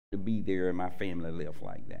to be there and my family live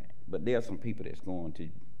like that. But there are some people that's going to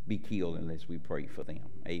be killed unless we pray for them.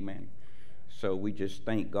 Amen. So we just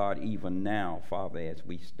thank God even now, Father, as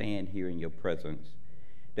we stand here in your presence,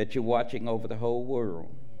 that you're watching over the whole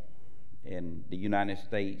world. In the United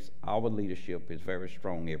States, our leadership is very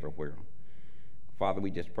strong everywhere. Father,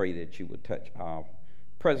 we just pray that you would touch our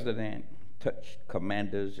president, touch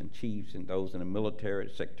commanders and chiefs and those in the military,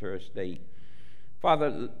 Secretary of State.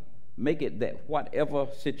 Father, make it that whatever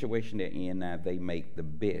situation they're in now, they make the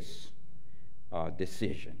best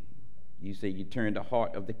decision. You say you turn the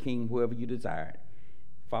heart of the king whoever you desire.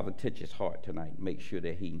 Father, touch his heart tonight. Make sure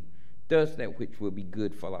that he does that which will be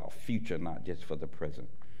good for our future, not just for the present.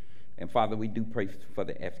 And Father, we do pray for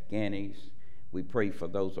the Afghanis. We pray for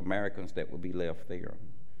those Americans that will be left there.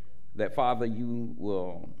 That, Father, you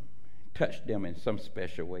will touch them in some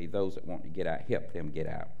special way. Those that want to get out, help them get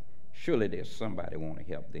out. Surely there's somebody want to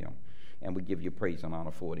help them. And we give you praise and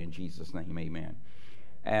honor for it in Jesus' name, amen.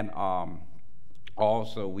 And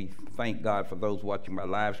also, we thank God for those watching my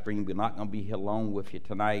live stream. We're not going to be here long with you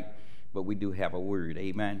tonight, but we do have a word,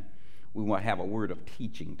 amen. We want to have a word of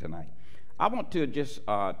teaching tonight. I want to just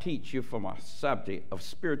teach you from a subject of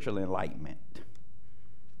spiritual enlightenment.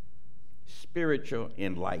 Spiritual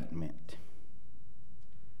enlightenment.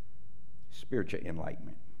 Spiritual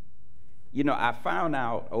enlightenment. You know, I found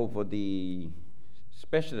out over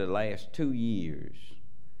especially the last 2 years,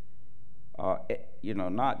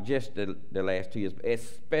 not just the last 2 years, but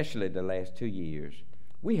especially the last 2 years,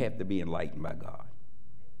 we have to be enlightened by God.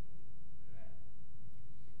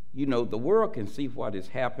 You know, the world can see what is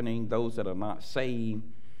happening. Those that are not saved,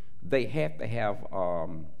 they have to have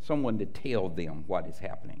someone to tell them what is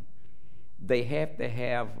happening. They have to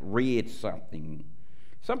have read something.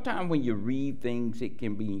 Sometimes when you read things, it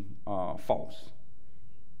can be false.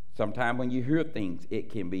 Sometimes when you hear things,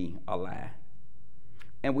 it can be a lie.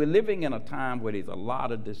 And we're living in a time where there's a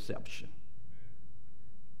lot of deception.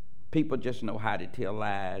 People just know how to tell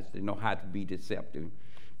lies. They know how to be deceptive.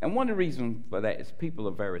 And one of the reasons for that is people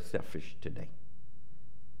are very selfish today.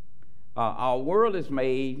 Our world is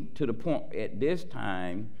made to the point at this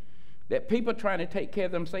time that people are trying to take care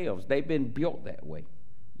of themselves. They've been built that way,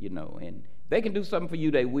 you know, and they can do something for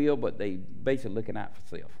you, they will, but they basically looking out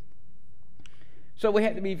for self. So we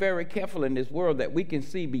have to be very careful in this world that we can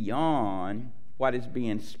see beyond what is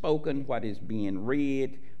being spoken, what is being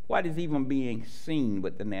read, what is even being seen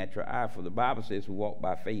with the natural eye. For the Bible says we walk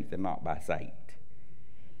by faith and not by sight.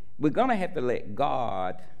 We're going to have to let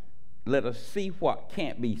God let us see what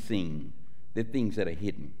can't be seen, the things that are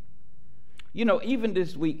hidden. You know, even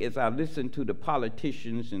this week as I listen to the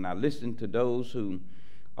politicians and I listen to those who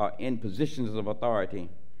are in positions of authority,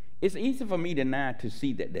 it's easy for me now to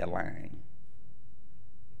see that they're lying.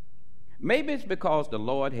 Maybe it's because the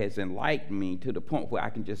Lord has enlightened me to the point where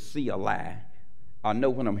I can just see a lie. I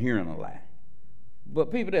know when I'm hearing a lie.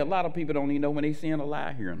 But a lot of people don't even know when they're seeing a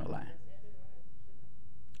lie, hearing a lie.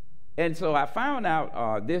 And so I found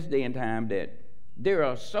out this day and time that there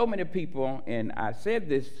are so many people, and I said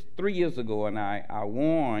this 3 years ago, and I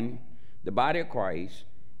warned the body of Christ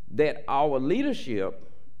that our leadership,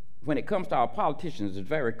 when it comes to our politicians, is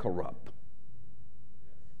very corrupt.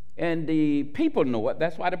 And the people know it.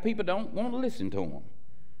 That's why the people don't want to listen to them.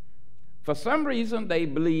 For some reason, they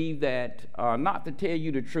believe that not to tell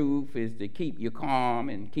you the truth is to keep you calm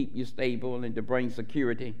and keep you stable and to bring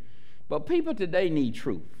security. But people today need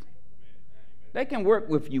truth. They can work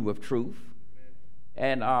with you with truth.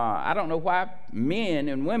 And I don't know why men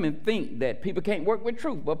and women think that people can't work with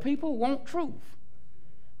truth, but people want truth.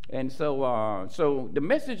 And so the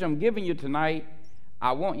message I'm giving you tonight,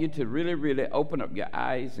 I want you to really, really open up your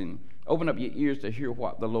eyes and open up your ears to hear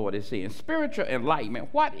what the Lord is saying. Spiritual enlightenment,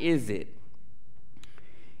 what is it?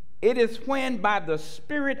 It is when by the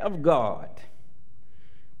Spirit of God,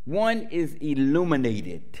 one is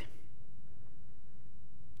illuminated.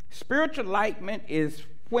 Spiritual enlightenment is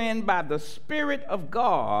when by the Spirit of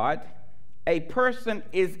God, a person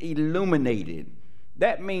is illuminated.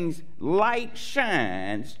 That means light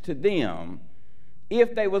shines to them.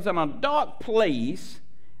 If they was in a dark place,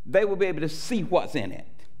 they will be able to see what's in it.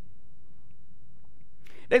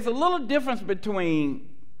 There's a little difference between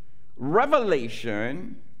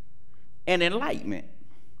revelation and enlightenment.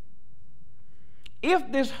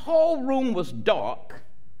 If this whole room was dark,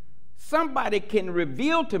 somebody can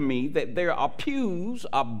reveal to me that there are pews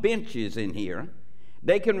or benches in here.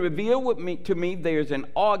 They can reveal to me there's an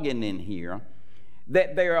organ in here,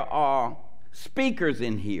 that there are speakers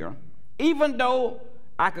in here. Even though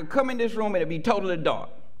I could come in this room and it'd be totally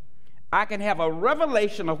dark, I can have a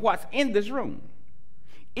revelation of what's in this room.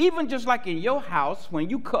 Even just like in your house,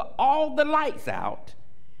 when you cut all the lights out,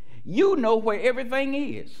 You know where everything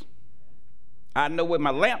is. I know where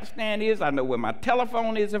my lampstand is. I know where my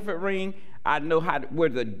telephone is if it rings. I know where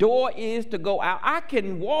the door is to go out. I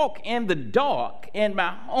can walk in the dark in my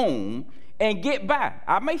home and get by.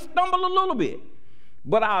 I may stumble a little bit,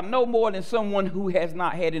 but I'll know more than someone who has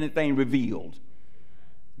not had anything revealed.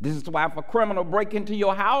 This is why if a criminal break into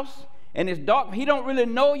your house and it's dark, he don't really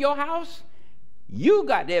know your house, you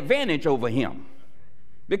got the advantage over him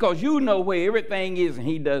because you know where everything is and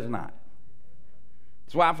he does not.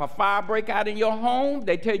 That's why if a fire break out in your home,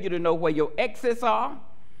 they tell you to know where your exits are.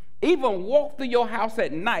 Even walk through your house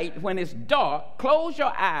at night when it's dark, close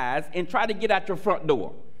your eyes and try to get out your front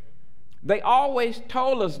door. They always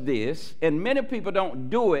told us this, and many people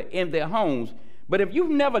don't do it in their homes, but if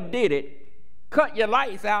you've never did it, cut your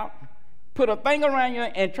lights out, put a thing around you,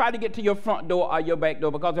 and try to get to your front door or your back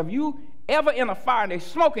door, because if you ever in a fire and there's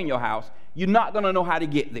smoke in your house, you're not going to know how to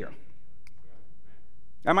get there.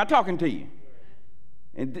 Am I talking to you?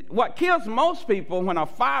 And what kills most people when a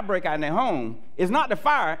fire breaks out in their home is not the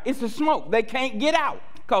fire, it's the smoke. They can't get out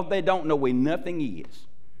because they don't know where nothing is.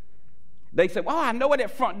 They say, well, I know where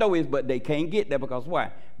that front door is, but they can't get there because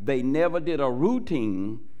why? They never did a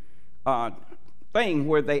routine thing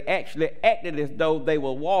where they actually acted as though they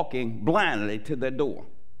were walking blindly to their door.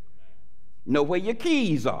 Know where your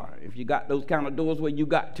keys are, if you got those kind of doors where you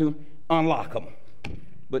got to unlock them.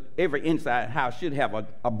 But every inside house should have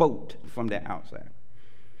a bolt from the outside.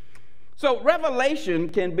 So revelation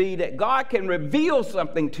can be that God can reveal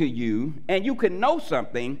something to you and you can know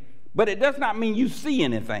something, but it does not mean you see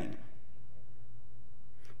anything.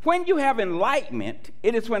 When you have enlightenment,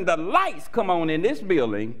 it is when the lights come on in this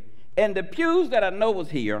building and the pews that I know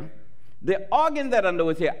is here, the organ that I know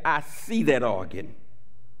is here, I see that organ.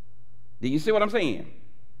 Do you see what I'm saying?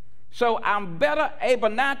 So I'm better able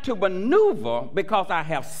not to maneuver because I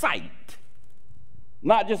have sight,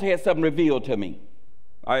 not just had something revealed to me.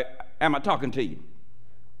 Am I talking to you?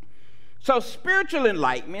 So spiritual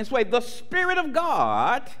enlightenment is where the Spirit of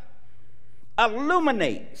God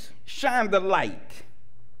illuminates, shines the light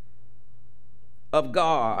of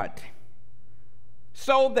God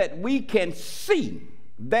so that we can see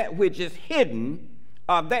that which is hidden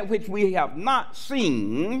or that which we have not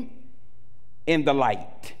seen in the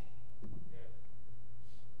light.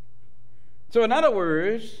 So in other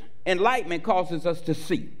words, enlightenment causes us to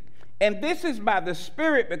see. And this is by the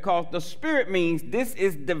Spirit because the Spirit means this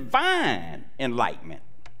is divine enlightenment.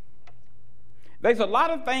 There's a lot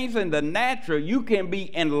of things in the natural you can be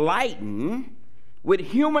enlightened with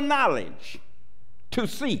human knowledge to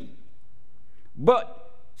see.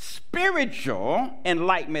 But spiritual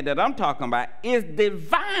enlightenment that I'm talking about is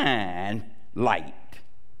divine light.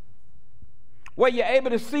 Where you're able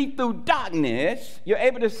to see through darkness, you're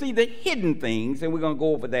able to see the hidden things, and we're going to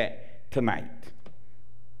go over that tonight.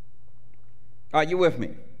 Are you with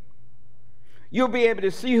me? You'll be able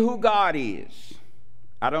to see who God is.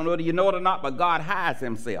 I don't know whether you know it or not, but God hides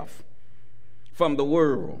himself from the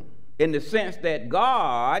world in the sense that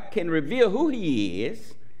God can reveal who he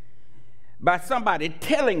is by somebody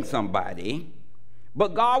telling somebody,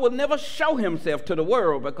 but God will never show himself to the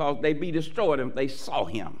world because they'd be destroyed if they saw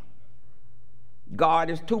him. God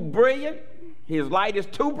is too brilliant. His light is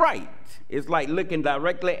too bright. It's like looking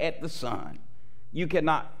directly at the sun. You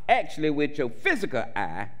cannot actually, with your physical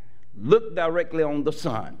eye, look directly on the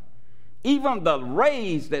sun. Even the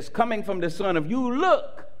rays that's coming from the sun, if you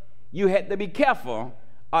look, you have to be careful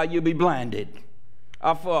or you'll be blinded.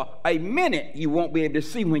 Or for a minute, you won't be able to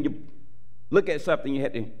see. When you look at something, you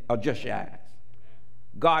have to adjust your eyes.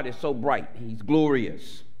 God is so bright. He's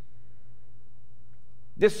glorious.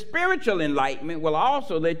 The spiritual enlightenment will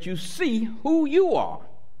also let you see who you are.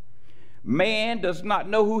 Man does not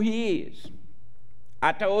know who he is.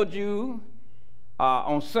 I told you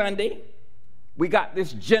on Sunday, we got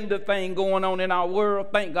this gender thing going on in our world.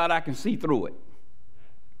 Thank God I can see through it.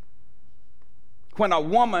 When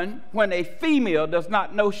a female does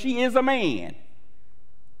not know she is a man.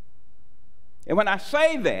 And when I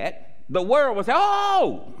say that, the world will say,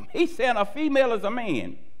 oh, he's saying a female is a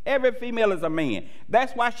man. Every female is a man.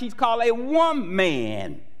 That's why she's called a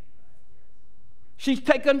woman. She's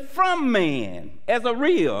taken from man as a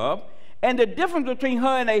rib. And the difference between her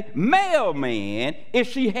and a male man is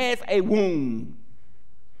she has a womb.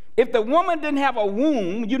 If the woman didn't have a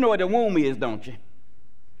womb, you know what a womb is, don't you?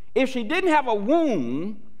 If she didn't have a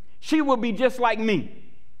womb, she would be just like me.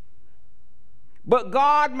 But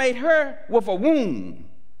God made her with a womb,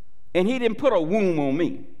 and he didn't put a womb on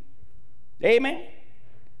me. Amen?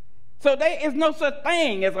 So there is no such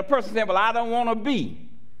thing as a person saying, well, I don't want to be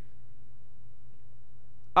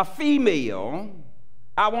a female.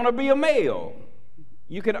 I want to be a male.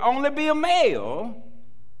 You can only be a male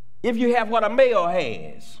if you have what a male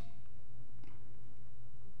has.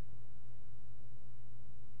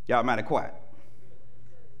 Y'all mighty quiet.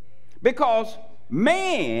 Because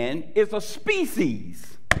man is a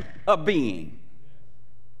species of being.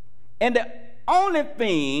 And the only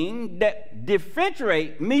thing that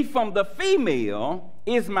differentiates me from the female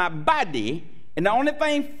is my body. And the only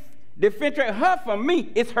thing differentiates her from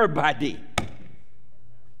me is her body.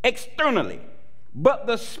 Externally. But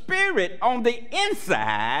the spirit on the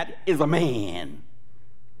inside is a man.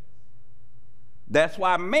 That's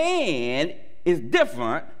why man is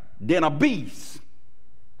different than a beast.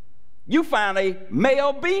 You find a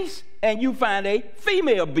male beast and you find a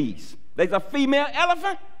female beast. There's a female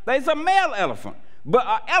elephant, there's a male elephant. But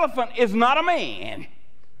an elephant is not a man.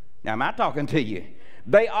 Now, am I talking to you?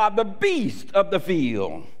 They are the beast of the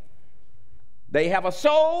field. They have a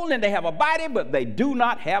soul and they have a body, but they do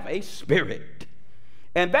not have a spirit.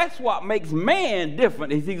 And that's what makes man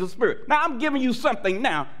different, is he's a spirit. Now, I'm giving you something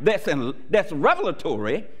now that's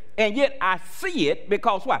revelatory, and yet I see it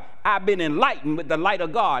because why? I've been enlightened with the light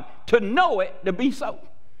of God to know it to be so.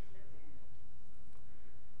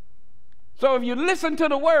 So if you listen to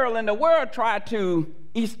the world and the world try to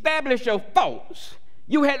establish your thoughts,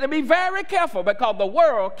 you have to be very careful, because the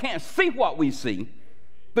world can't see what we see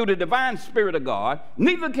through the divine Spirit of God.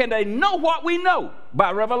 Neither can they know what we know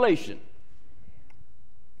by revelation.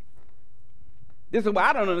 This is why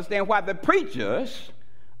I don't understand why the preachers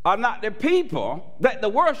are not the people that the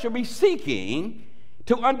world should be seeking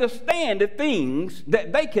to understand the things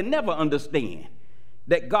that they can never understand.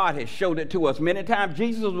 That God has showed it to us many times.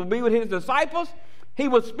 Jesus will be with his disciples. He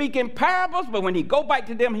was speaking parables, but when he go back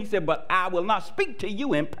to them, he said, but I will not speak to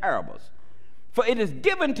you in parables. For it is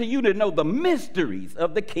given to you to know the mysteries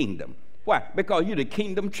of the kingdom. Why? Because you're the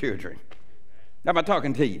kingdom children. Am I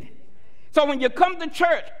talking to you? So when you come to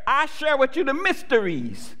church, I share with you the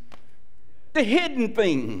mysteries, the hidden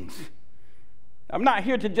things. I'm not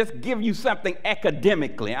here to just give you something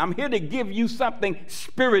academically. I'm here to give you something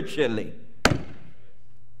spiritually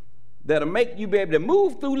that'll make you be able to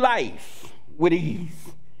move through life with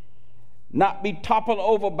ease, not be toppled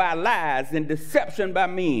over by lies and deception by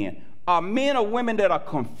men, or men or women that are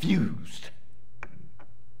confused.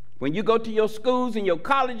 When you go to your schools and your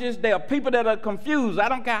colleges, there are people that are confused. I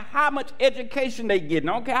don't care how much education they get. I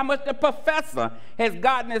don't care how much the professor has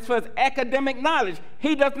gotten as far as academic knowledge.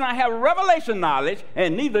 He does not have revelation knowledge,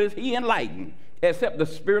 and neither is he enlightened, except the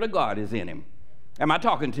Spirit of God is in him. Am I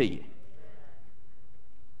talking to you?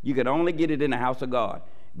 You can only get it in the house of God.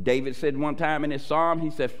 David said one time in his psalm,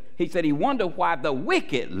 he said he wondered why the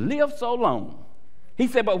wicked live so long. He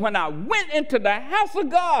said, but when I went into the house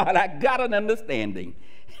of God, I got an understanding.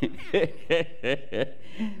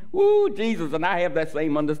 Woo, Jesus and I have that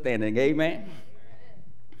same understanding. Amen.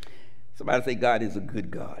 Somebody say, God is a good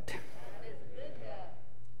God.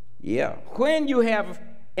 Yeah. When you have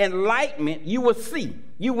enlightenment, you will see.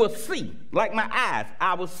 You will see. Like my eyes,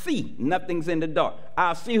 I will see. Nothing's in the dark.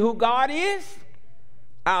 I'll see who God is.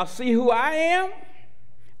 I'll see who I am.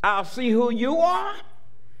 I'll see who you are.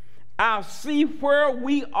 I'll see where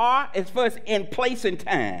we are as far as in place and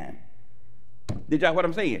time. Did y'all what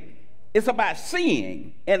I'm saying? It's about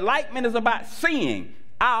seeing. Enlightenment is about seeing.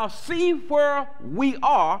 I'll see where we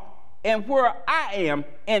are and where I am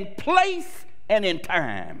in place and in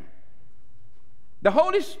time. The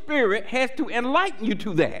Holy Spirit has to enlighten you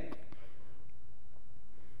to that.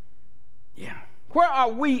 Yeah. Where are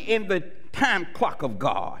we in the time clock of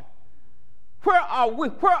God? Where are we?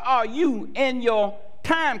 Where are you in your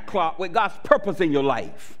time clock with God's purpose in your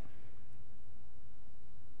life?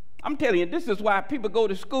 I'm telling you, this is why people go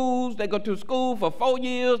to schools. They go to school for 4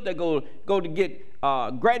 years. They go to get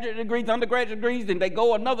graduate degrees, undergraduate degrees, and they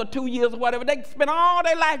go another 2 years or whatever. They spend all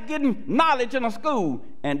their life getting knowledge in a school,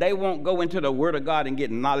 and they won't go into the Word of God and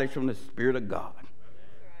get knowledge from the Spirit of God.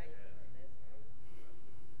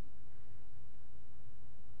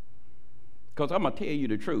 Because I'm going to tell you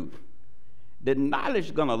the truth. The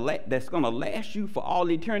knowledge that's going to last you for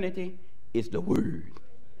all eternity is the Word.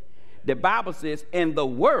 The Bible says in the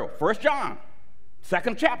world, 1 John,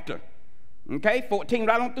 2nd chapter, okay, 14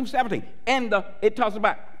 right on through 17. And it talks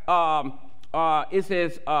about, it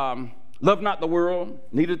says, love not the world,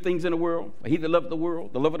 neither things in the world. For he that loveth the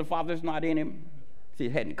world, the love of the Father is not in him. See,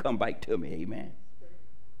 it hadn't come back to me, amen.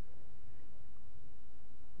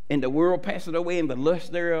 And the world passeth away, and the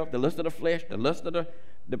lust thereof, the lust of the flesh, the lust of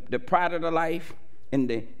the pride of the life, and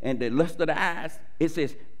the lust of the eyes. It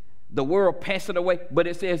says, the world passeth away, but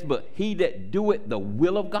it says, but he that doeth the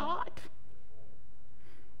will of God.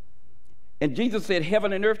 And Jesus said,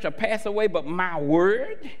 heaven and earth shall pass away, but my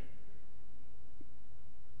word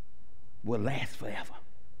will last forever.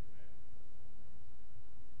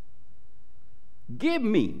 Give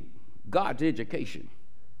me God's education.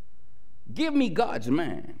 Give me God's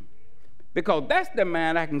mind, because that's the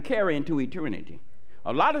mind I can carry into eternity.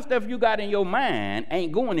 A lot of stuff you got in your mind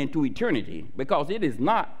ain't going into eternity because it is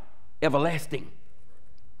not everlasting.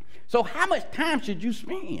 So how much time should you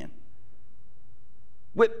spend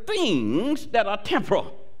with things that are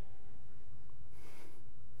temporal?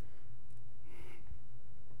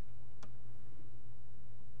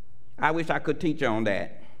 I wish I could teach on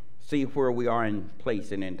that, see where we are in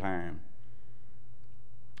place and in time.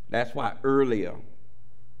 That's why earlier,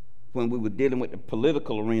 when we were dealing with the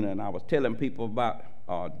political arena and I was telling people about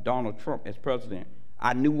Donald Trump as president,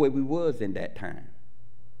 I knew where we was in that time.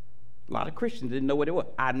 A lot of Christians didn't know what it was.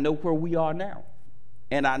 I know where we are now.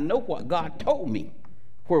 And I know what God told me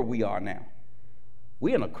where we are now.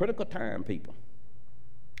 We're in a critical time, people.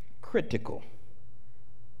 Critical.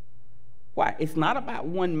 Why? It's not about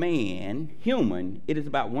one man, human. It is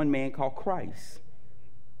about one man called Christ.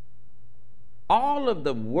 All of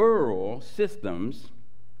the world systems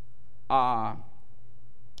are,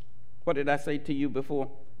 what did I say to you before?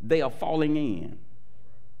 They are falling in.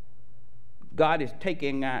 God is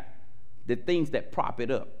taking out the things that prop it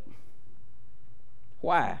up.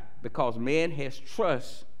 Why? Because man has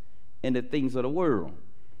trust in the things of the world.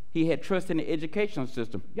 He had trust in the education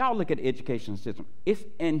system. Y'all look at the education system. It's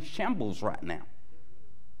in shambles right now.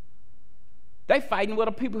 They fighting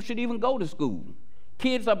whether people should even go to school.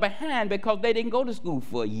 Kids are behind because they didn't go to school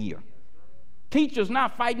for a year. Teachers now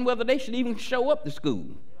fighting whether they should even show up to school.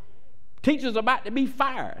 Teachers about to be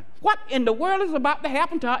fired. What in the world is about to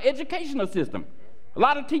happen to our educational system? A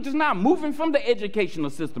lot of teachers now moving from the educational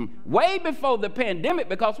system way before the pandemic,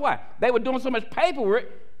 because why? They were doing so much paperwork.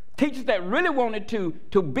 Teachers that really wanted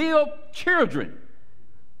to build children,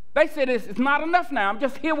 they said it's not enough now. I'm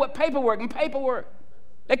just here with paperwork and paperwork.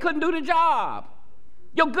 They couldn't do the job.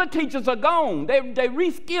 Your good teachers are gone. They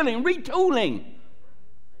reskilling, retooling.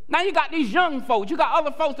 Now you got these young folks. You got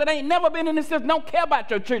other folks that ain't never been in the system, don't care about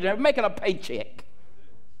your children, they're making a paycheck.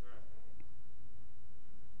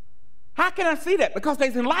 How can I see that? Because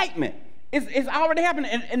there's enlightenment. It's already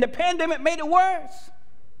happening, and the pandemic made it worse.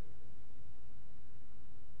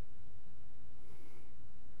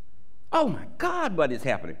 Oh my God, what is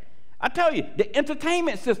happening? I tell you, the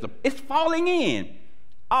entertainment system is falling in.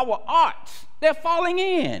 Our arts, they're falling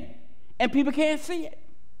in, and people can't see it.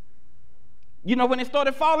 You know when it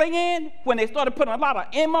started falling in? When they started putting a lot of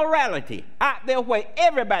immorality out there where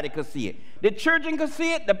everybody could see it. The children could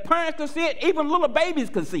see it, the parents could see it, even little babies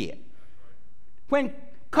could see it. When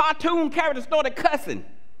cartoon characters started cussing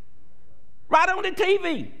right on the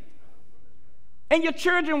TV, and your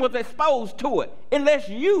children was exposed to it, unless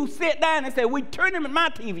you sit down and say, we turning my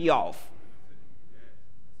TV off.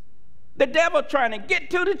 The devil trying to get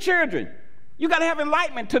to the children. You got to have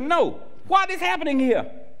enlightenment to know what is happening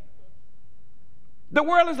here. The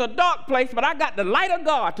world is a dark place, but I got the light of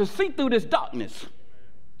God to see through this darkness.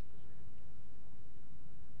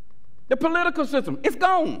 The political system, it's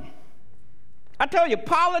gone. I tell you,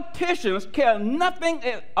 politicians care nothing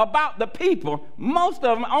about the people. Most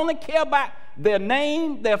of them only care about their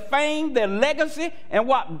name, their fame, their legacy, and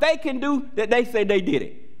what they can do that they say they did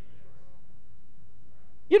it.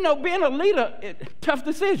 You know, being a leader, tough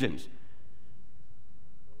decisions.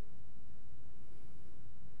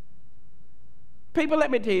 People,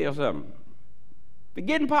 let me tell you something.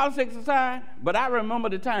 Forgetting politics aside, but I remember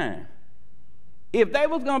the time. If there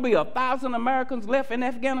was going to be 1,000 Americans left in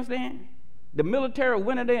Afghanistan, the military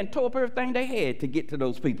went in there and tore up everything they had to get to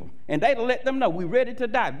those people. And they'd let them know, we're ready to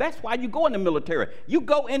die. That's why you go in the military. You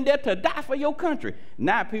go in there to die for your country.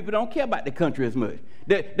 Now people don't care about the country as much.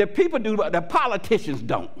 The people do, but the politicians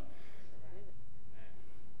don't.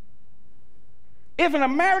 If an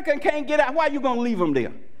American can't get out, why are you going to leave them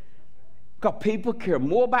there? Because people care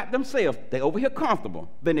more about themselves, they over here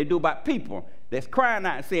comfortable, than they do about people that's crying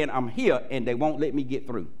out and saying, I'm here, and they won't let me get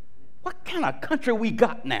through. What kind of country we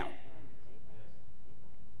got now?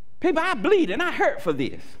 People, I bleed and I hurt for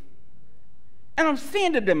this. And I'm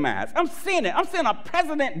seeing the demise. I'm seeing it. I'm seeing a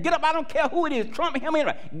president get up, I don't care who it is, Trump, him,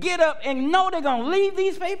 anybody, get up and know they're going to leave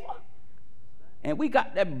these people. And we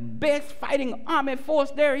got the best fighting army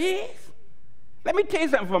force there is. Let me tell you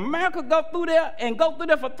something. If America go through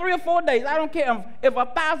there for 3 or 4 days, I don't care if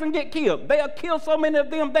 1,000 get killed. They'll kill so many of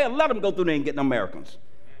them, they'll let them go through there and get the Americans.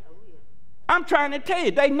 I'm trying to tell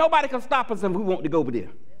you, nobody can stop us if we want to go over there.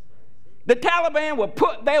 The Taliban will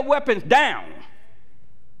put their weapons down.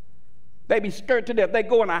 They be scared to death. They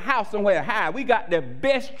go in a house somewhere high. We got the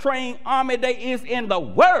best trained army there is in the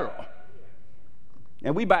world.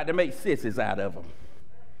 And we about to make sissies out of them.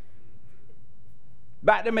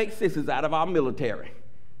 about to make sisters out of our military.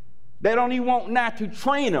 They don't even want now to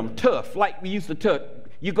train them tough like we used to.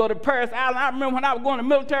 You go to Paris Island. I remember when I was going to the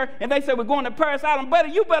military, and they said, we're going to Paris Island.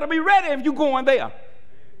 Buddy, you better be ready if you're going there.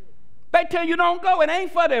 They tell you don't go. It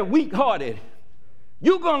ain't for the weak-hearted.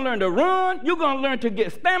 You're going to learn to run. You're going to learn to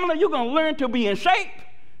get stamina. You're going to learn to be in shape.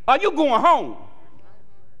 Or you're going home.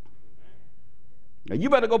 Now, you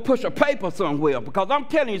better go push a paper somewhere, because I'm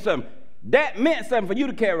telling you something. That meant something for you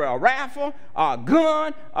to carry a rifle, or a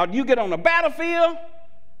gun, or you get on the battlefield.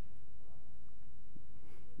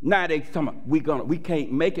 Now they talking about we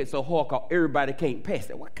can't make it so hard because everybody can't pass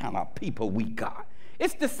it. What kind of people we got?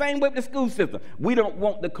 It's the same way with the school system. We don't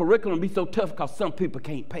want the curriculum to be so tough because some people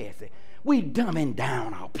can't pass it. We dumbing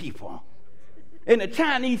down our people. And the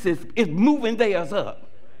Chinese is moving theirs up.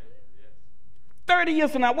 30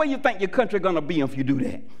 years from now, where you think your country going to be if you do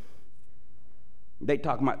that? They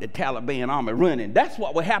talking about the Taliban army running. That's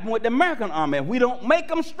what will happen with the American army if we don't make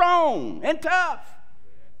them strong and tough.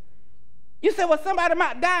 You say, well, somebody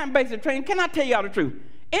might die in basic training. Can I tell y'all the truth?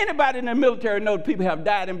 Anybody in the military knows people have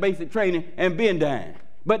died in basic training and been dying,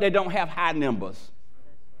 but they don't have high numbers.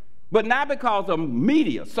 But now because of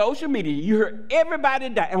media, social media, you hear everybody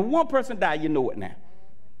die, and one person died, you know it now.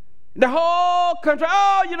 The whole country,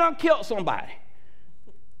 oh, you done killed somebody.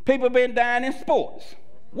 People been dying in sports.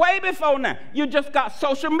 Way before now. You just got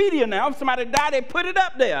social media now. If somebody died, they put it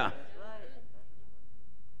up there.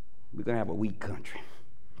 We're going to have a weak country.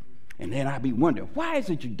 And then I be wondering, why is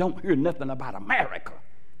it you don't hear nothing about America?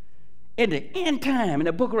 In the end time, in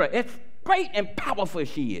the book of Revelation, it's great and powerful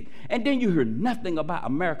she is. And then you hear nothing about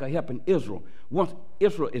America helping Israel once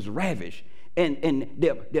Israel is ravished. And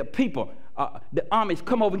their people, the armies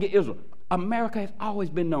come over and get Israel. America has always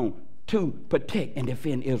been known to protect and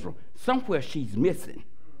defend Israel. Somewhere she's missing.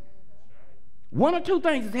 One or two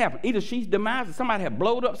things has happened. Either she's demised, or somebody have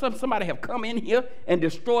blowed up something, somebody have come in here and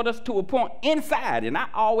destroyed us to a point inside. And I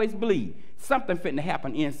always believe something fitting to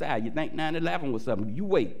happen inside. You think 9/11 was something. You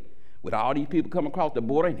wait. With all these people coming across the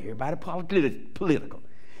border and everybody political.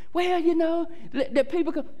 Well, you know, the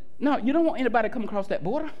people come. No, you don't want anybody to come across that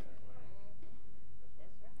border.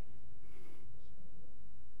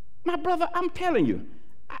 My brother, I'm telling you.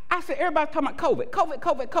 I said everybody's talking about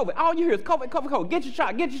COVID. All you hear is COVID. Get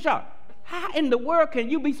your shot. How in the world can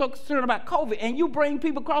you be so concerned about COVID and you bring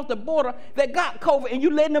people across the border that got COVID and you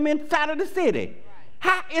letting them inside of the city?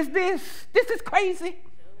 How is this? This is crazy.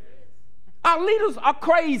 Our leaders are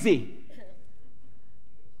crazy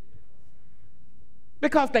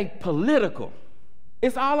because they political.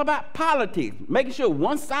 It's all about politics, making sure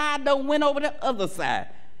one side don't win over the other side.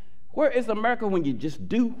 Where is America when you just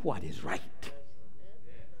do what is right?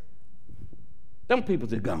 Them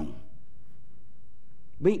peoples are gone.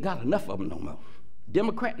 We ain't got enough of them no more.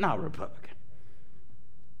 Democrat nor Republican.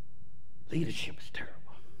 Leadership is terrible.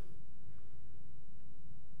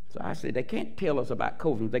 So I said, they can't tell us about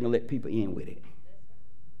COVID. They're going to let people in with it.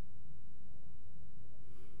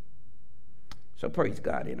 So praise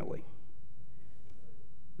God anyway.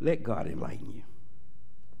 Let God enlighten you.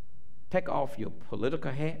 Take off your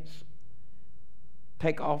political hats.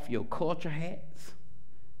 Take off your culture hats.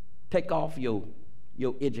 Take off your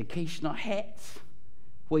educational hats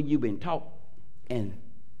where you've been taught, and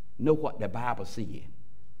know what the Bible said,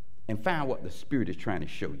 and find what the Spirit is trying to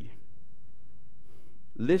show you.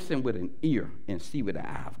 Listen with an ear and see with the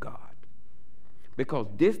eye of God. Because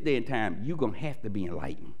this day and time, you're going to have to be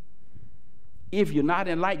enlightened. If you're not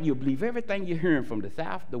enlightened, you'll believe everything you're hearing from the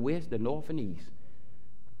south, the west, the north, and east.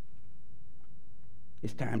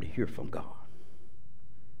 It's time to hear from God.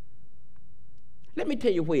 Let me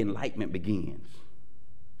tell you where enlightenment begins.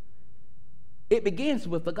 It begins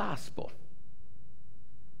with the gospel.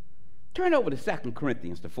 Turn over to 2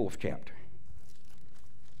 Corinthians, the 4th chapter.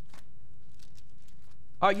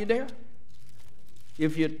 Are you there?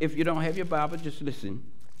 If you don't have your Bible, just listen.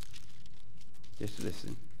 Just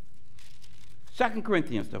listen. 2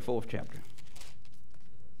 Corinthians, the 4th chapter.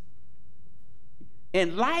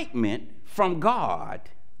 Enlightenment from God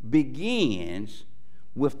begins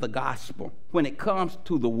with the gospel when it comes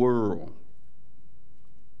to the world.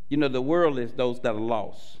 You know, the world is those that are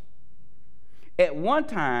lost. At one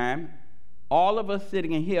time, all of us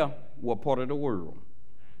sitting in here were part of the world.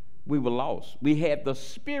 We were lost. We had the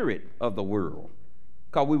spirit of the world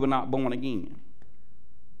because we were not born again.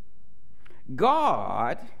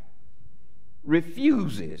 God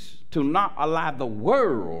refuses to not allow the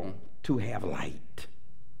world to have light.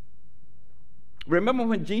 Remember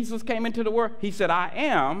when Jesus came into the world? He said, I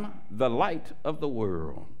am the light of the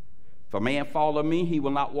world. If a man follow me, he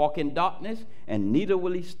will not walk in darkness, and neither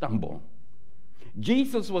will he stumble.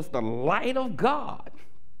 Jesus was the light of God.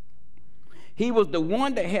 He was the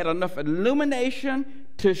one that had enough illumination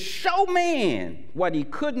to show man what he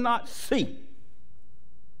could not see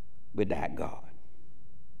without God.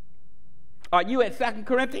 Are you at 2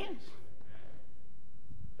 Corinthians?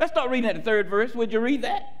 Let's start reading at the 3rd verse. Would you read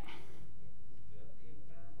that?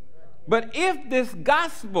 But if this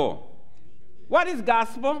gospel, what is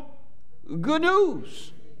gospel? Good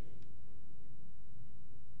news.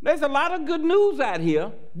 There's a lot of good news out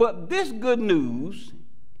here, but this good news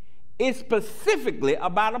is specifically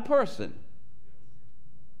about a person.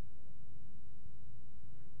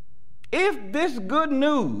 If this good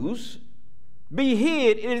news be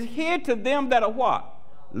hid, it is hid to them that are what?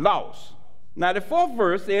 Lost. Now the 4th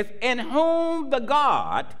verse says, in whom the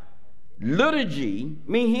God, little g,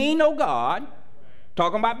 mean he ain't no God,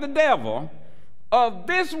 talking about the devil, of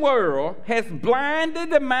this world has blinded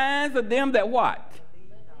the minds of them that what?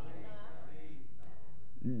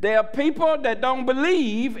 There are people that don't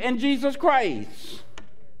believe in Jesus Christ.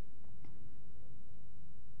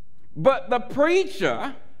 But the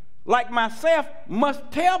preacher, like myself,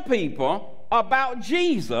 must tell people about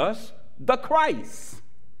Jesus, the Christ.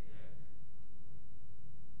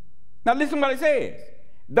 Now listen what it says.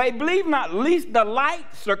 They believe not, lest the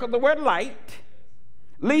light, circle the word light,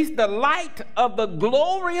 lest the light of the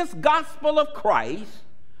glorious gospel of Christ,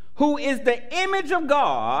 who is the image of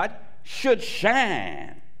God, should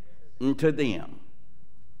shine into them.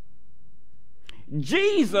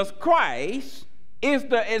 Jesus Christ is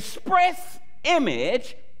the express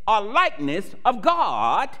image or likeness of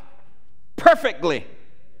God perfectly.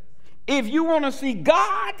 If you want to see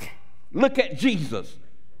God, look at Jesus.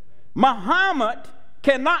 Muhammad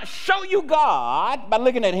cannot show you God by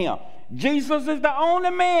looking at him. Jesus is the only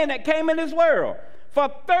man that came in this world for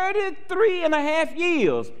 33 and a half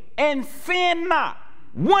years and sinned not.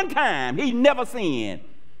 One time he never sinned.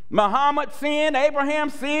 Muhammad sinned, Abraham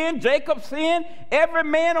sinned, Jacob sinned. Every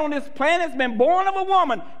man on this planet has been born of a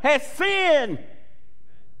woman has sinned.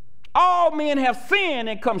 All men have sinned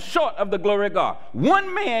and come short of the glory of God.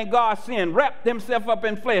 One man, God sinned, wrapped himself up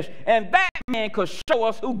in flesh, and that man could show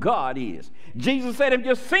us who God is. Jesus said, if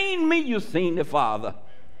you've seen me, you've seen the Father.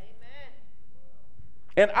 Amen.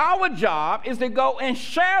 And our job is to go and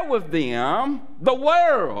share with them, the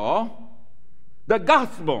world, the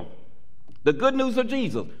gospel, the good news of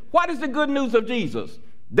Jesus. What is the good news of Jesus?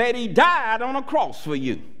 That he died on a cross for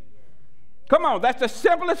you. Come on, that's the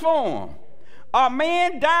simplest form. A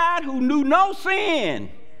man died who knew no sin,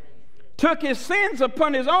 took his sins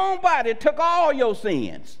upon his own body, took all your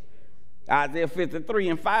sins. Isaiah 53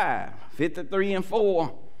 and 5, 53 and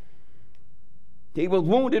 4. He was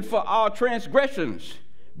wounded for our transgressions,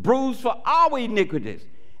 bruised for our iniquities,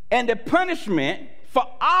 and the punishment for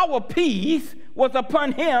our peace was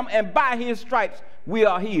upon him, and by his stripes we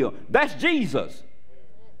are healed. That's Jesus.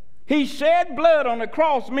 He shed blood on the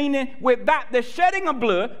cross, meaning without the shedding of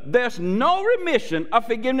blood, there's no remission of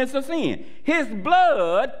forgiveness of sin. His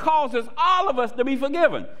blood causes all of us to be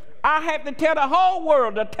forgiven. I have to tell the whole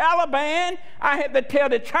world, the Taliban, I have to tell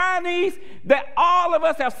the Chinese that all of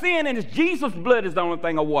us have sinned, and it's Jesus' blood is the only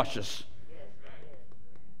thing that washes.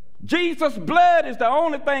 Jesus' blood is the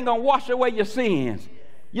only thing that wash away your sins.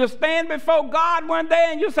 You stand before God one day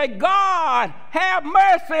and you say, God, have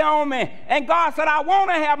mercy on me. And God said, I want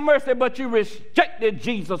to have mercy, but you rejected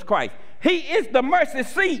Jesus Christ. He is the mercy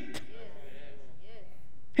seat.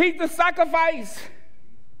 He's the sacrifice.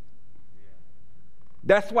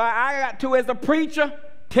 That's why I got to, as a preacher,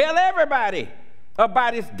 tell everybody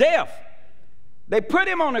about his death. They put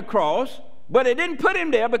him on the cross, but they didn't put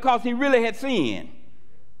him there because he really had sinned.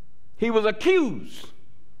 He was accused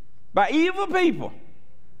by evil people,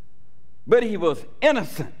 but he was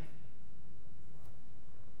innocent.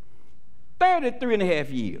 33 and a half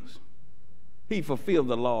years, he fulfilled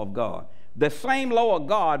the law of God. The same law of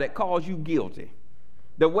God that calls you guilty.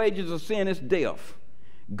 The wages of sin is death.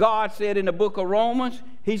 God said in the book of Romans,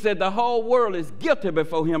 he said the whole world is guilty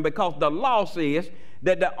before him because the law says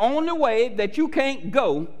that the only way that you can't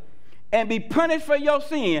go and be punished for your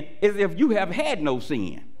sin is if you have had no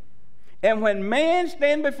sin. And when man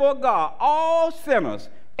stand before God, all sinners,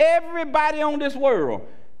 everybody on this world,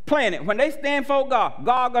 planet, when they stand before God,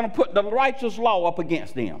 God going to put the righteous law up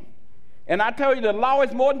against them. And I tell you, the law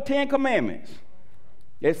is more than 10 commandments.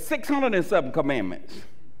 There's 607 commandments.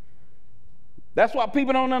 That's what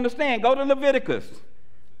people don't understand. Go to Leviticus.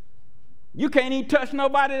 You can't even touch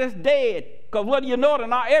nobody that's dead, because whether you know it or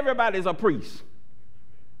not, everybody's a priest.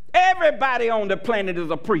 Everybody on the planet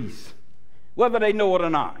is a priest, whether they know it or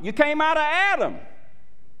not. You came out of Adam.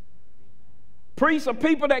 Priests are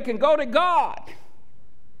people that can go to God,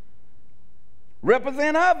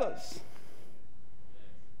 represent others.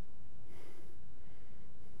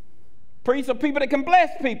 Priests are people that can bless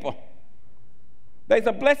people. There's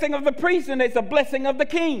a blessing of the priest and there's a blessing of the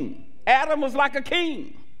king. Adam was like a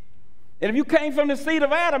king. And if you came from the seed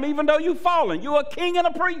of Adam, even though you've fallen, you're a king and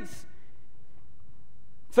a priest.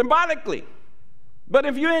 Symbolically. But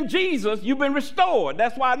if you're in Jesus, you've been restored.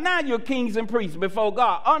 That's why now you're kings and priests before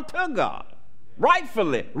God, unto God.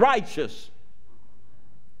 Rightfully righteous.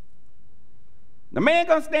 The man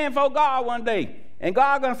going to stand before God one day. And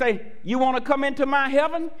God going to say, you want to come into my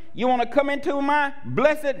heaven? You want to come into my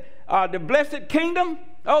the blessed kingdom?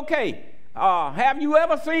 Okay. Have you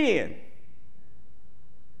ever sinned?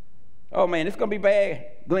 Oh, man, it's going to be bad,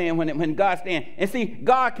 Glenn, when God stands. And see,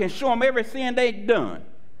 God can show them every sin they've done. Amen.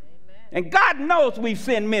 And God knows we've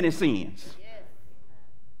sinned many sins. Yes.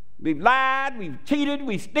 We've lied, we've cheated,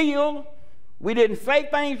 we steal. We didn't say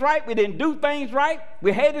things right. We didn't do things right.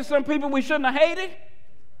 We hated some people we shouldn't have hated.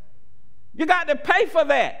 You got to pay for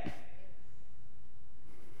that.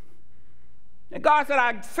 And God said,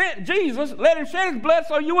 I sent Jesus, let him shed his blood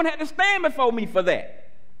so you wouldn't have to stand before me for that.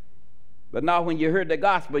 But now when you heard the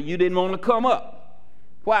gospel, you didn't want to come up.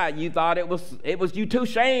 Why? You thought it was you too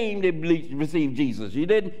ashamed to receive Jesus. You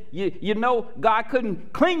didn't, you know God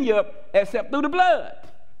couldn't clean you up except through the blood.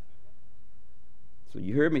 So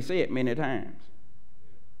you heard me say it many times.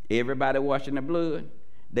 Everybody washing the blood,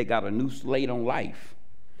 they got a new slate on life.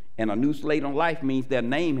 And a new slate on life means their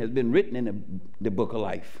name has been written in the book of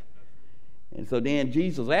life. And so then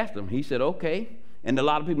Jesus asked them, he said, okay. And a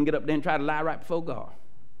lot of people get up there and try to lie right before God.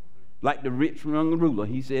 Like the rich young ruler,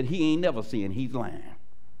 he said, he ain't never sinned, he's lying.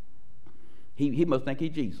 He must think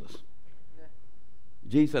he's Jesus.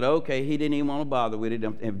 Jesus said, okay, he didn't even want to bother with it.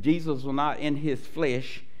 If Jesus was not in his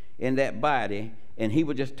flesh, in that body, and he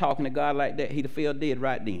was just talking to God like that, he'd have fell dead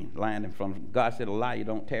right then, lying in front of him. God said, a lie you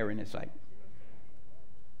don't tarry in his sight.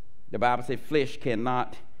 The Bible says flesh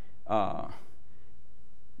cannot have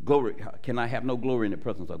no glory in the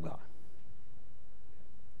presence of God.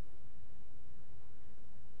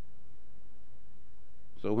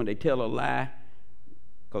 So when they tell a lie,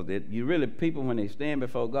 because people, when they stand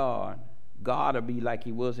before God, God will be like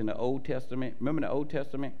he was in the Old Testament. Remember in the Old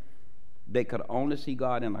Testament? They could only see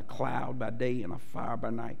God in a cloud by day and a fire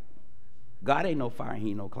by night. God ain't no fire,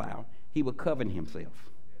 he ain't no cloud. He was covering himself.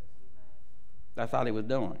 That's all he was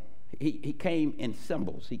doing. He came in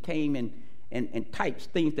symbols. He came in types,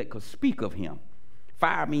 things that could speak of him.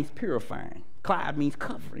 Fire means purifying. Cloud means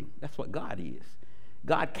covering. That's what God is.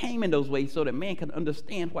 God came in those ways so that man can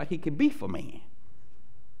understand what he could be for man.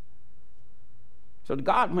 So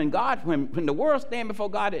when the world stand before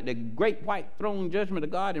God at the great white throne judgment of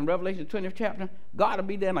God in Revelation 20th chapter, God will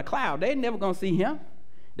be there in a cloud. They're never going to see him.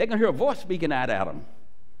 They're going to hear a voice speaking out at them.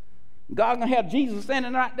 God's going to have Jesus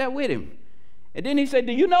standing right there with him. And then he said,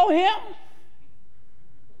 do you know him?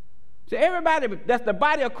 So everybody that's the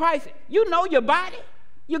body of Christ, you know your body.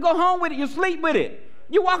 You go home with it. You sleep with it.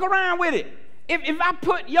 You walk around with it. If I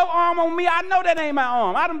put your arm on me, I know that ain't my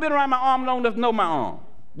arm. I done been around my arm long enough to know my arm.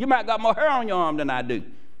 You might got more hair on your arm than I do.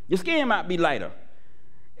 Your skin might be lighter.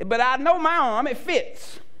 But I know my arm. It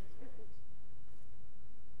fits.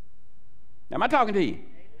 Am I talking to you?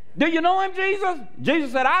 Do you know him, Jesus?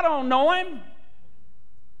 Jesus said, I don't know him.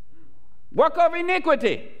 Work of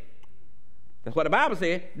iniquity. That's what the Bible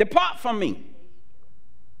said. Depart from me.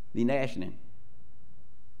 Be gnashing.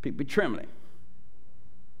 People be trembling.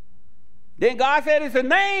 Then God said, it's a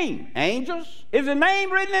name. Angels. Is a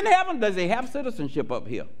name written in heaven? Does he have citizenship up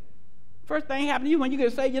here? First thing happened to you when you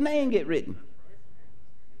get saved, your name get written.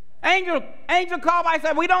 Angel called by and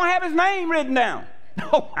said, we don't have his name written down.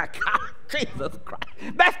 Oh my God, Jesus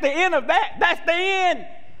Christ. That's the end of that. That's the end.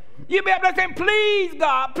 You'll be able to say, please,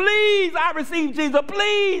 God, please, I received Jesus.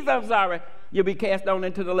 Please, I'm sorry. You'll be cast down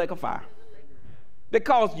into the lake of fire.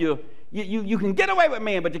 Because you can get away with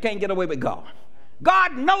man, but you can't get away with God.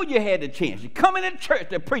 God know you had the chance. You come in the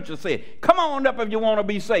church, the preacher said, come on up if you want to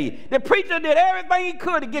be saved. The preacher did everything he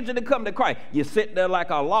could to get you to come to Christ. You sit there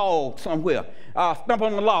like a log somewhere, stump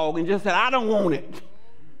on the log and just said, I don't want it.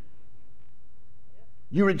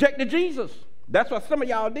 You rejected Jesus. That's what some of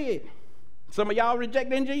y'all did. Some of y'all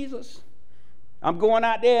rejecting Jesus. I'm going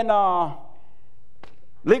out there in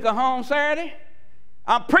Lincoln Home Saturday.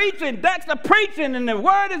 I'm preaching. That's the preaching, and the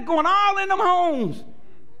word is going all in them homes.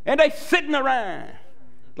 And they sitting around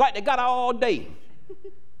like they got all day.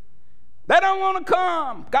 They don't want to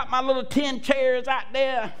come. Got my little 10 chairs out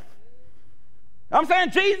there. I'm saying,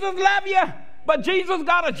 Jesus love you, but Jesus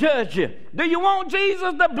got to judge you. Do you want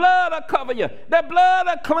Jesus? The blood will cover you. The blood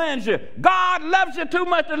will cleanse you. God loves you too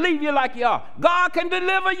much to leave you like you are. God can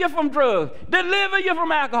deliver you from drugs, deliver you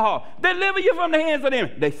from alcohol, deliver you from the hands of them.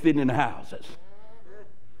 They sit in the houses.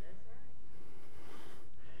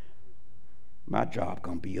 My job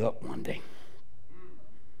gonna be up one day.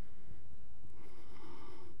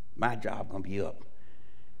 My job gonna be up.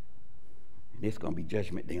 And it's gonna be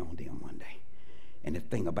judgment day on them one day. And the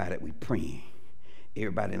thing about it, we praying.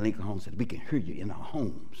 Everybody in Lincoln Home said, we can hear you in our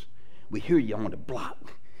homes. We hear you on the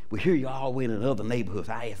block. We hear you all the way in the other neighborhoods.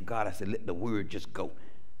 I asked God, I said, let the word just go.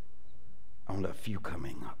 Only a few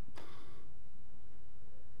coming up.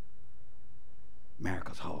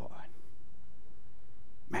 America's hard.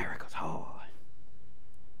 America's hard.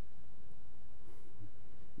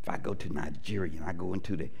 If I go to Nigeria and I go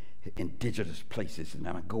into the indigenous places and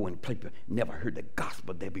I go in places never heard the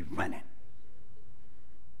gospel, they be running.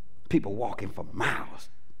 People walking for miles,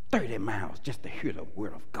 30 miles just to hear the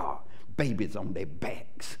word of God. Babies on their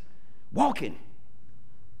backs, walking.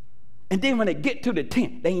 And then when they get to the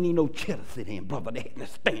tent, they ain't even no chair to sit in, brother. They had to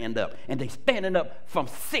stand up. And they standing up from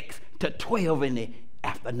 6 to 12 in the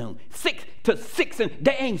afternoon. 6 to 6, and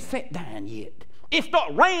they ain't sat down yet. It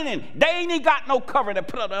start raining. They ain't even got no cover to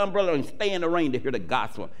put up the umbrella and stay in the rain to hear the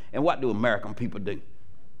gospel. And what do American people do?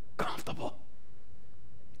 Comfortable.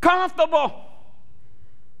 Comfortable.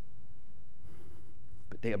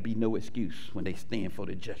 But there'll be no excuse when they stand for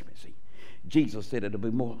the judgment seat. Jesus said it'll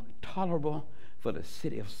be more tolerable for the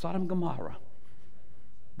city of Sodom and Gomorrah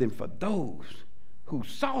than for those who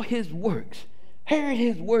saw his works, heard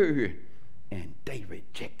his word, and they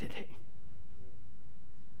rejected it.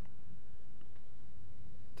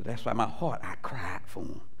 So that's why my heart, I cried for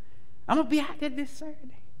them. I'm going to be out there this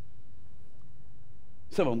Saturday.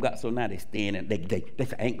 Some of them got so now they stand and they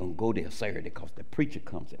say, I ain't going to go there Saturday because the preacher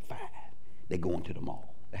comes at 5. They going to the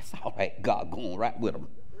mall. That's all right. God going right with them.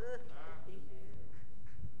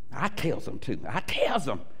 I tells them too. I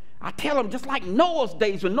tell them just like Noah's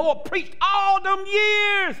days when Noah preached all them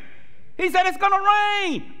years. He said it's going to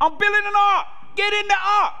rain. I'm building an ark. Get in the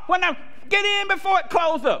ark. When I get in before it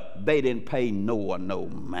closes up. They didn't pay Noah no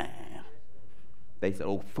mind. They said,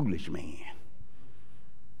 oh, foolish man.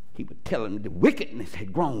 He would tell them the wickedness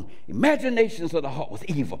had grown. Imaginations of the heart was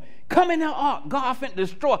evil. Come in the ark. God finna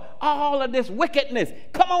destroy all of this wickedness.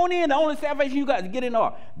 Come on in. The only salvation you got is to get in the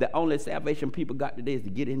ark. The only salvation people got today is to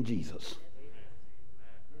get in Jesus.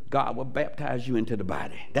 God will baptize you into the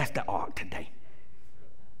body. That's the ark today.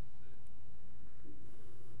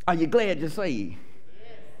 Are you glad you're saved?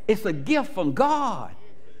 It's a gift from God.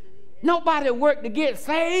 Nobody worked to get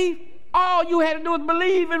saved. All you had to do was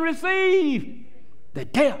believe and receive the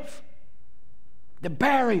death, the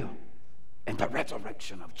burial, and the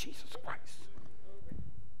resurrection of Jesus Christ.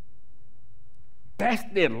 That's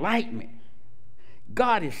the enlightenment.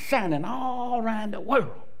 God is shining all around the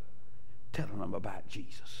world, telling them about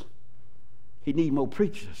Jesus. He needs more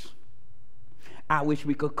preachers. I wish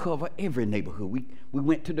we could cover every neighborhood. We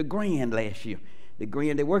went to the Grand last year. The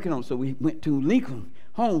Grand they're working on, so we went to Lincoln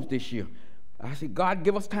Homes this year. I said, God,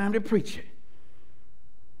 give us time to preach it.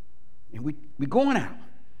 And we going out.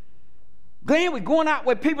 Glenn, we're going out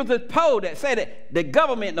with people that's poor that say that the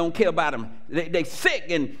government don't care about them. They sick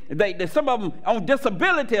and they some of them on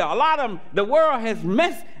disability. A lot of them, the world has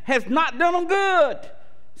not done them good.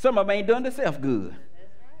 Some of them ain't done themselves good.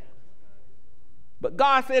 But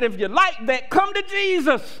God said, if you like that, come to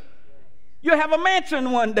Jesus. You'll have a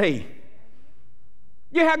mansion one day.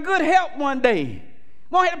 You'll have good health one day.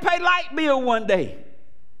 Won't have to pay light bill one day.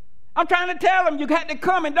 I'm trying to tell them you got to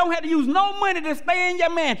come and don't have to use no money to stay in your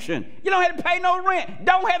mansion. You don't have to pay no rent.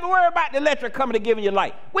 Don't have to worry about the electric coming to giving you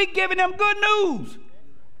light. We're giving them good news.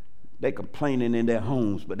 They complaining in their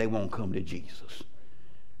homes, but they won't come to Jesus.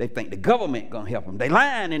 They think the government going to help them. They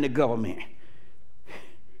lying in the government.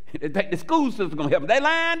 They think the school system going to help them. They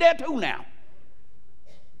lying there too now.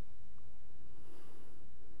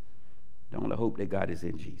 The only hope they got is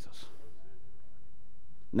in Jesus.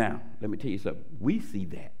 Now, let me tell you something. We see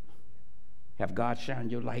that. Have God shine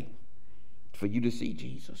your light for you to see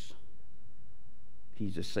Jesus?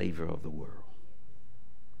 He's the Savior of the world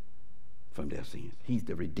from their sins. He's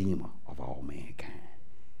the Redeemer of all mankind.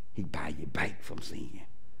 He buy you back from sin.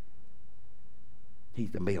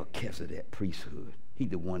 He's the Melchizedek priesthood. He's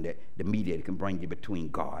the one that the mediator can bring you between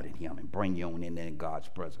God and him and bring you on in there in God's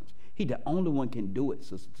presence. He's the only one can do it,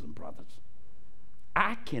 sisters and brothers.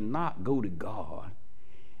 I cannot go to God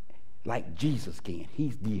like Jesus can.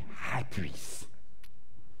 He's the high priest.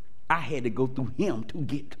 I had to go through him to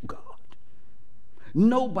get to God.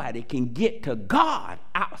 Nobody can get to God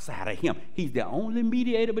outside of him. He's the only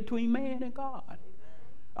mediator between man and God.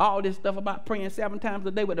 All this stuff about praying 7 times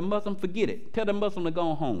a day with the Muslim, forget it. Tell the Muslim to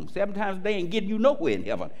go home. 7 times a day ain't getting you nowhere in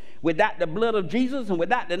heaven. Without the blood of Jesus and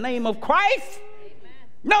without the name of Christ,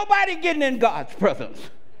 nobody getting in God's presence.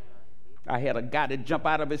 I had a guy that jumped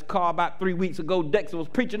out of his car about 3 weeks ago. Dexter was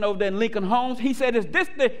preaching over there in Lincoln Homes. He said, is this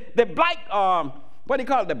the black, what do you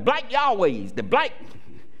call it, the black Yahwehs, the black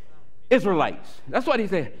Israelites? That's what he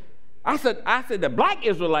said. I said, the black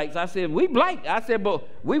Israelites. I said, we black. I said, but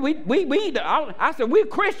I said, we're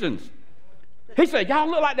Christians. He said, y'all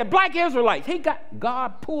look like the black Israelites.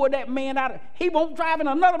 God pulled that man out. He won't drive in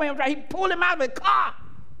another man. He pulled him out of the car.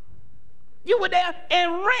 You were there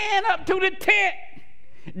and ran up to the tent.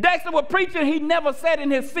 Dexter was preaching. He never sat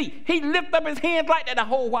in his seat. He lifted up his hands like that the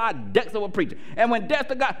whole while Dexter was preaching. And when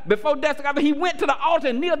before Dexter got there, he went to the altar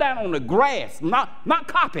and kneeled down on the grass, not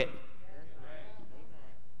carpet.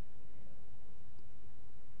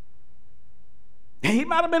 He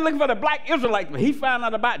might have been looking for the black Israelites, but he found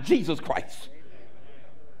out about Jesus Christ.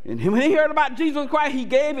 And when he heard about Jesus Christ, he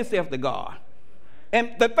gave himself to God.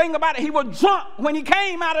 And the thing about it, he was drunk when he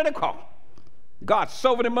came out of the car. God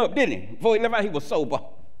sobered him up, didn't he? Before he left out, he was sober.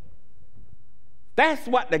 That's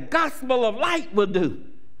what the gospel of light will do.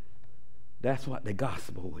 That's what the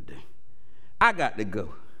gospel will do. I got to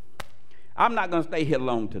go. I'm not going to stay here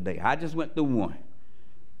long today. I just went through one.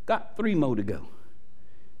 Got 3 more to go.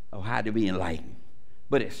 Oh, how to be enlightened.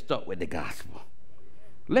 But it starts with the gospel.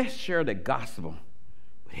 Let's share the gospel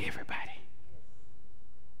with everybody.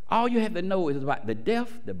 All you have to know is about the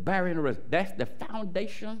death, the burial, and the resurrection. That's the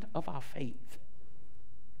foundation of our faith.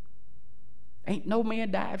 Ain't no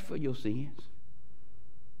man died for your sins.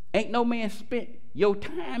 Ain't no man spent your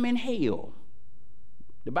time in hell.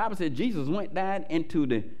 The Bible says Jesus went down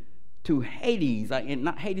into to Hades,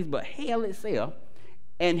 not Hades, but hell itself,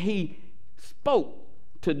 and he spoke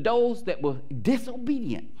to those that were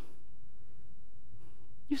disobedient.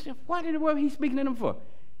 You said, what in the world he's speaking to them for?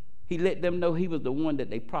 He let them know he was the one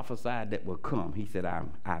that they prophesied that would come. He said,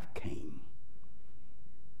 I've came.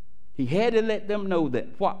 He had to let them know that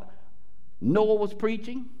what Noah was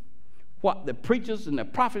preaching, what the preachers and the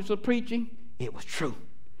prophets were preaching, it was true.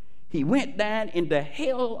 He went down into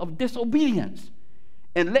hell of disobedience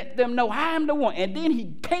and let them know I'm the one. And then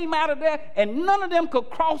he came out of there, and none of them could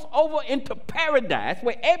cross over into paradise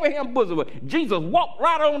where Abraham's bosom was. Jesus walked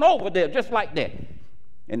right on over there just like that.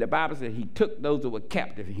 And the Bible says he took those that were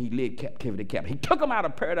captive and he led captivity captive. He took them out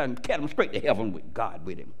of paradise and carried them straight to heaven with God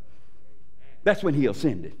with him. That's when he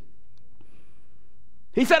ascended.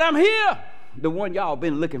 He said, I'm here. The one y'all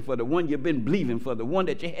been looking for, the one you've been believing for, the one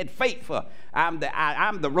that you had faith for. I'm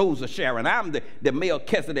the Rose of Sharon. I'm the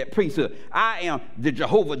Melchizedek priesthood. I am the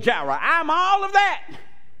Jehovah Jireh. I'm all of that.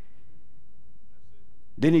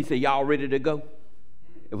 Then he said, y'all ready to go?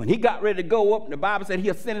 And when he got ready to go up, the Bible said he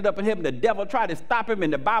ascended up in heaven. The devil tried to stop him,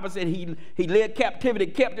 and the Bible said he led captivity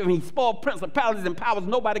captive, and he spoiled principalities and powers.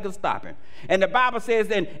 Nobody could stop him. And the Bible says,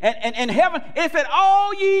 and in heaven, it said,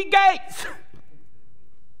 all ye gates,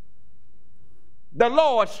 the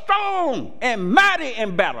Lord strong and mighty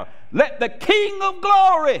in battle, let the King of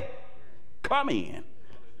glory come in.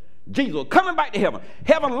 Jesus coming back to heaven.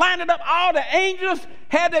 Heaven lined up, all the angels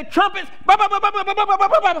had their trumpets.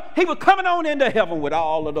 He was coming on into heaven with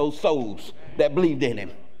all of those souls that believed in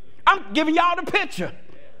him. I'm giving y'all the picture.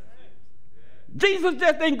 Jesus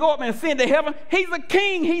just didn't go up and ascend to heaven. He's a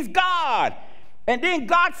king. He's God. And then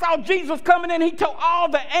God saw Jesus coming in. He told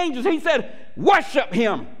all the angels, he said, worship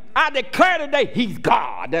him. I declare today he's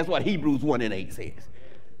God. That's what Hebrews 1:8 says.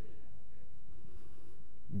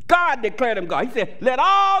 God declared him God. He said, let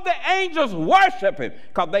all the angels worship him,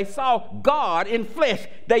 because they saw God in flesh.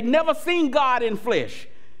 They never seen God in flesh.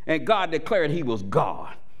 And God declared he was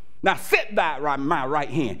God. Now sit thou at my right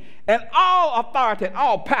hand, and all authority and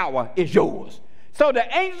all power is yours. So the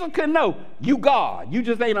angels can know you God. You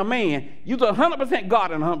just ain't a man. You're 100%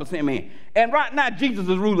 God and 100% man. And right now Jesus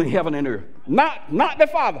is ruling heaven and earth. Not the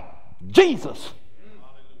Father, Jesus.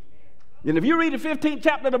 And if you read the 15th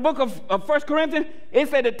chapter of the book of 1 Corinthians, it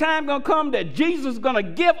said the time going to come that Jesus is going to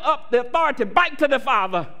give up the authority back to the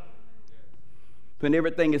Father when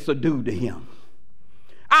everything is subdued to him.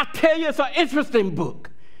 I tell you, it's an interesting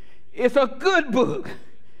book. It's a good book.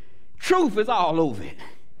 Truth is all over it.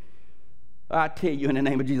 I tell you, in the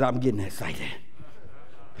name of Jesus, I'm getting excited.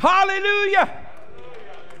 Hallelujah.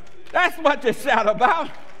 That's what you shout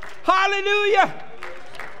about. Hallelujah.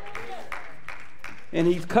 And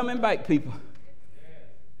he's coming back, people.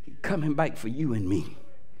 He's coming back for you and me.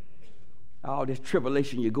 All this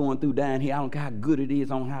tribulation you're going through down here, I don't care how good it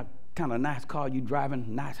is, on how kind of nice car you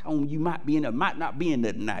driving, nice home you might be in, or might not be in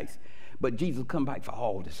that nice. But Jesus come back for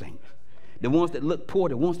all the saints. The ones that look poor,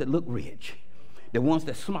 the ones that look rich. The ones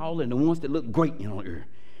that small and the ones that look great on earth.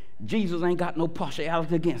 Jesus ain't got no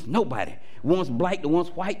partiality against nobody. The ones black, the ones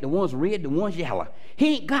white, the ones red, the ones yellow.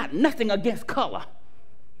 He ain't got nothing against color.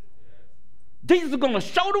 Jesus is going to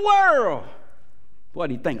show the world what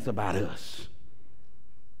he thinks about us.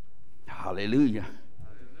 Hallelujah.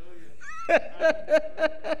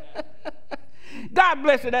 God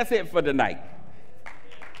bless you. That's it for tonight.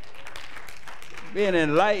 Being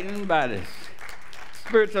enlightened by this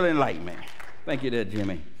spiritual enlightenment. Thank you there,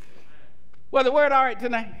 Jimmy. Was the word all right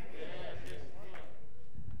tonight?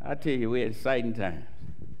 I tell you, we're exciting times.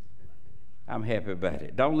 I'm happy about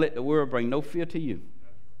it. Don't let the world bring no fear to you.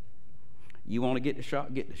 You want to get the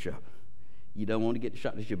shot, get the shot. You don't want to get the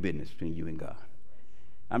shot, that's your business between you and God.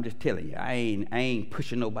 I'm just telling you, I ain't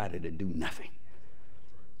pushing nobody to do nothing.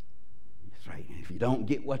 That's right. If you don't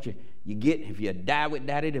get what you get, if you die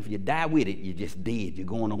without it, if you die with it, you're just dead. You're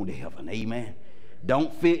going on to heaven. Amen.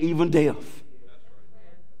 Don't fear even death.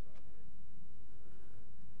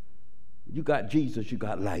 You got Jesus, you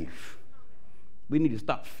got life. We need to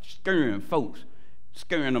stop scaring folks,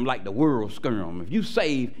 scaring them like the world scaring them. If you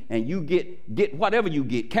save and you get whatever you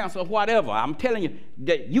get, cancer, whatever, I'm telling you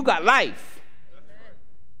that you got life.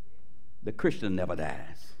 The Christian never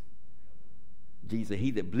dies. Jesus,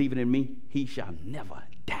 he that believeth in me, he shall never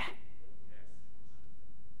die.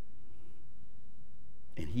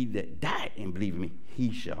 And he that died and believed in me,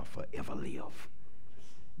 he shall forever live.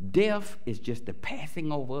 Death is just the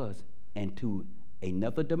passing over us into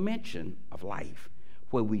another dimension of life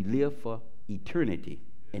where we live for eternity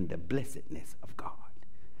in the blessedness of God.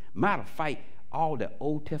 Matter of fact, all the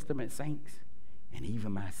Old Testament saints, and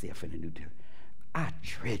even myself in the New Testament, I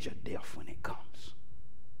treasure death when it comes.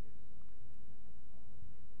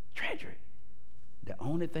 Treasure it. The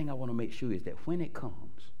only thing I want to make sure is that when it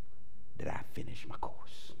comes, that I finish my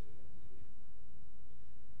course.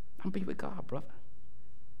 I'm be with God, brother.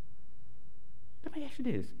 Let me ask you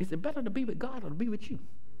this. Is it better to be with God or to be with you?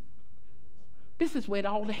 This is where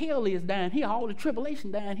all the hell is down here, all the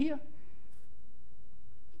tribulation down here.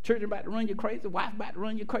 Church about to run you crazy, wife about to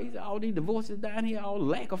run you crazy, all these divorces down here, all the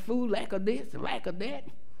lack of food, lack of this, lack of that.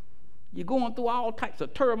 You're going through all types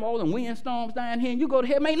of turmoil and windstorms down here, and you go to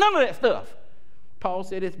heaven, ain't none of that stuff. Paul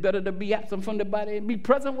said it's better to be absent from the body and be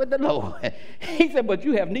present with the Lord. He said, but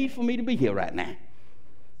you have need for me to be here right now.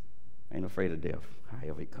 Ain't afraid of death,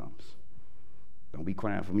 however it comes. Don't be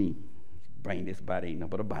crying for me. Bring this body, ain't nothing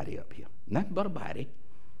but a body up here. Nothing but a body.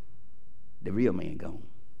 The real man gone.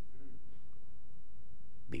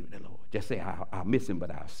 Be with the Lord. Just say, I'll miss him,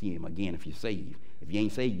 but I'll see him again if you're saved. If you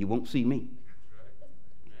ain't saved, you won't see me.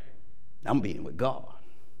 I'm being with God.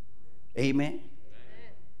 Amen.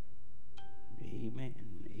 Amen.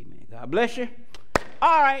 Amen. God bless you.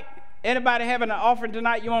 All right. Anybody having an offering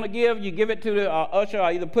tonight you want to give, you give it to the usher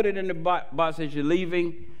or either put it in the box as you're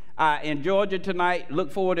leaving. In Georgia tonight,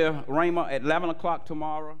 look forward to Rhema at 11 o'clock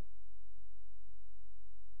tomorrow.